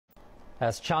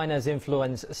As China's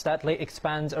influence steadily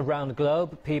expands around the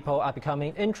globe, people are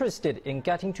becoming interested in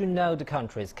getting to know the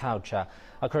country's culture.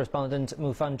 Our correspondent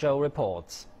Mu Fangzhou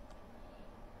reports.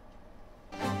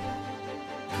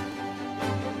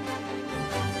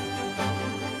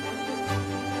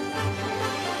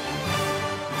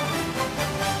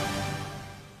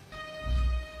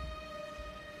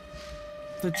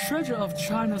 The treasure of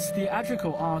China's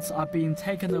theatrical arts are being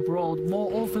taken abroad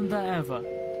more often than ever.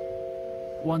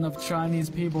 One of Chinese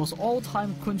people's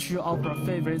all-time Kunqu opera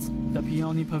favorites, the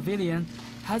Peony Pavilion,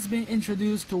 has been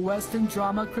introduced to Western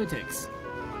drama critics.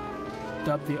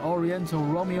 Dubbed the Oriental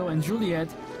Romeo and Juliet,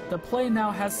 the play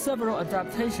now has several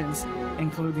adaptations,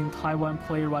 including Taiwan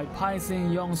playwright Pai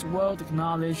Xing-yong's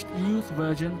world-acknowledged youth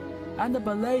version and the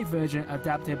ballet version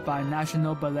adapted by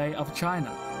National Ballet of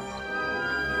China.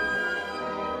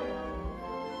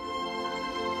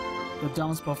 The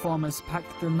dance performance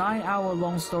packed the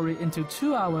 9-hour-long story into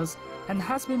 2 hours and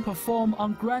has been performed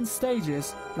on grand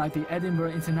stages like the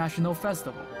Edinburgh International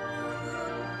Festival.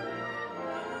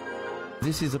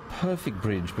 This is a perfect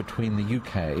bridge between the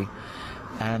UK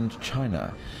and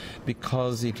China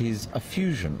because it is a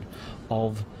fusion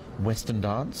of Western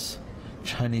dance,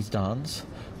 Chinese dance,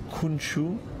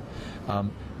 Kunqu,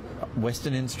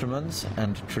 Western instruments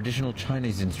and traditional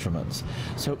Chinese instruments.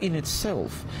 So in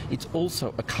itself, it's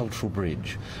also a cultural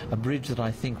bridge, a bridge that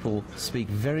I think will speak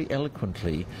very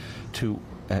eloquently to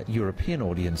European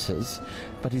audiences,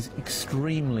 but is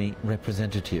extremely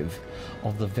representative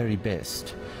of the very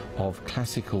best of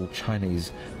classical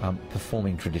Chinese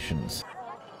performing traditions.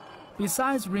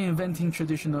 Besides reinventing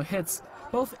traditional hits,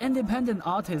 both independent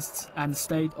artists and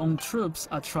state-owned troupes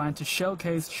are trying to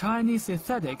showcase Chinese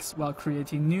aesthetics while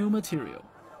creating new material.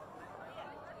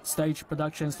 Stage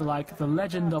productions like The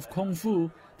Legend of Kung Fu,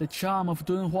 The Charm of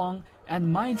Dunhuang, and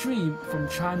My Dream from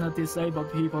China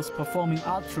Disabled People's Performing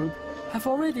Art Troupe have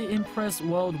already impressed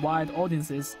worldwide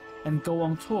audiences and go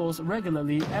on tours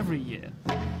regularly every year.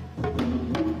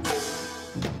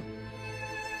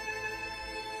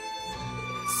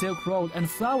 Silk Road and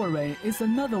Flower Rain is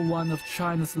another one of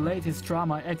China's latest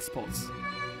drama exports.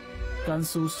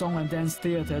 Gansu Song and Dance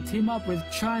Theatre team up with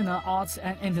China Arts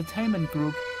and Entertainment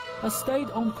Group, a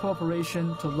state-owned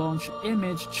corporation, to launch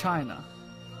Image China.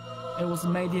 It was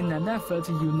made in an effort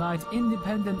to unite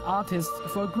independent artists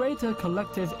for a greater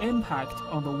collective impact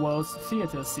on the world's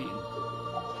theatre scene.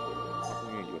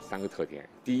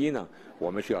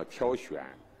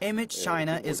 Image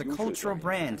China is a cultural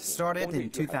brand started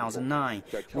in 2009.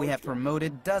 We have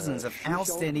promoted dozens of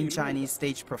outstanding Chinese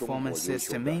stage performances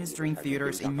to mainstream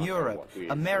theaters in Europe,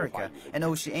 America, and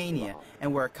Oceania,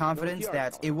 and we're confident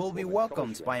that it will be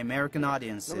welcomed by American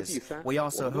audiences. We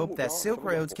also hope that Silk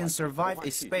Road can survive a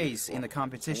space in the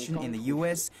competition in the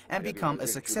US and become a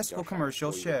successful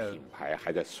commercial show.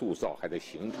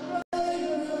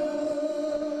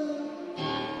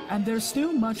 And there's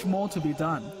still much more to be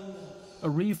done. A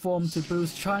reform to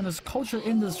boost China's culture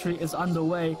industry is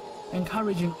underway,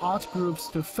 encouraging art groups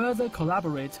to further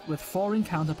collaborate with foreign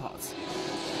counterparts.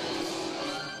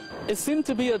 It seemed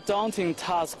to be a daunting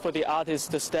task for the artists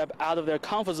to step out of their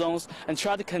comfort zones and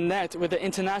try to connect with the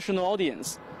international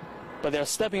audience. But they're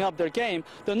stepping up their game.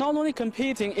 They're not only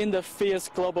competing in the fierce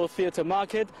global theater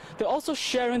market, they're also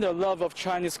sharing their love of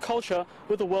Chinese culture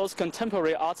with the world's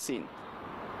contemporary art scene.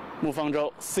 Mu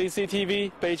Fangzhou,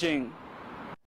 CCTV, Beijing.